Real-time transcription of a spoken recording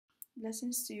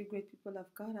Blessings to you, great people of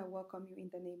God. I welcome you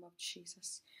in the name of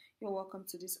Jesus. You're welcome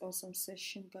to this awesome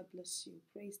session. God bless you.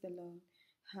 Praise the Lord.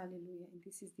 Hallelujah. And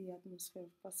this is the atmosphere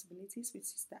of possibilities with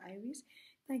Sister Iris.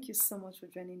 Thank you so much for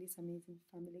joining this amazing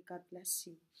family. God bless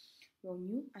you. You're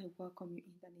new. I welcome you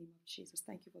in the name of Jesus.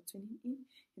 Thank you for tuning in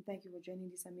and thank you for joining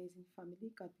this amazing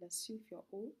family. God bless you. If you're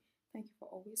old, thank you for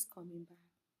always coming back.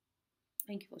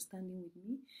 Thank you for standing with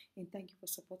me and thank you for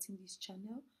supporting this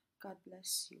channel. God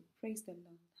bless you. Praise the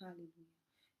Lord. Hallelujah.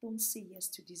 Don't say yes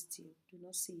to this deal. Do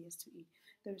not say yes to it.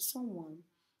 There is someone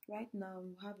right now,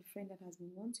 you have a friend that has been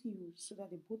wanting you so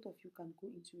that the both of you can go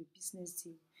into a business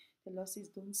deal. The Lord says,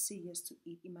 don't say yes to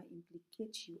it. It might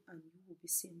implicate you and you will be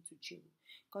sent to jail.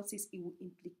 God says it will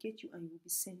implicate you and you will be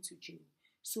sent to jail.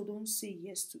 So don't say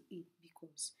yes to it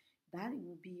because that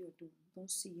will be your doom.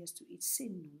 Don't say yes to it. Say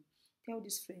no. Tell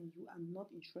this friend you are not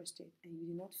interested and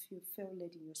you do not feel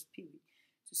led in your spirit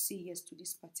to say yes to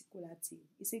this particular deal.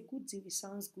 It's a good deal. It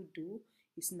sounds good though.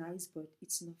 It's nice, but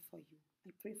it's not for you.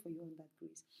 I pray for you on that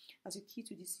grace. As you key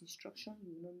to this instruction,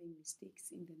 you will not make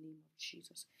mistakes in the name of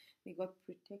Jesus. May God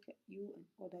protect you and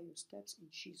order your steps in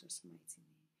Jesus' mighty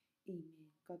name. Amen.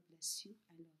 God bless you.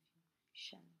 I love you.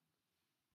 Shalom.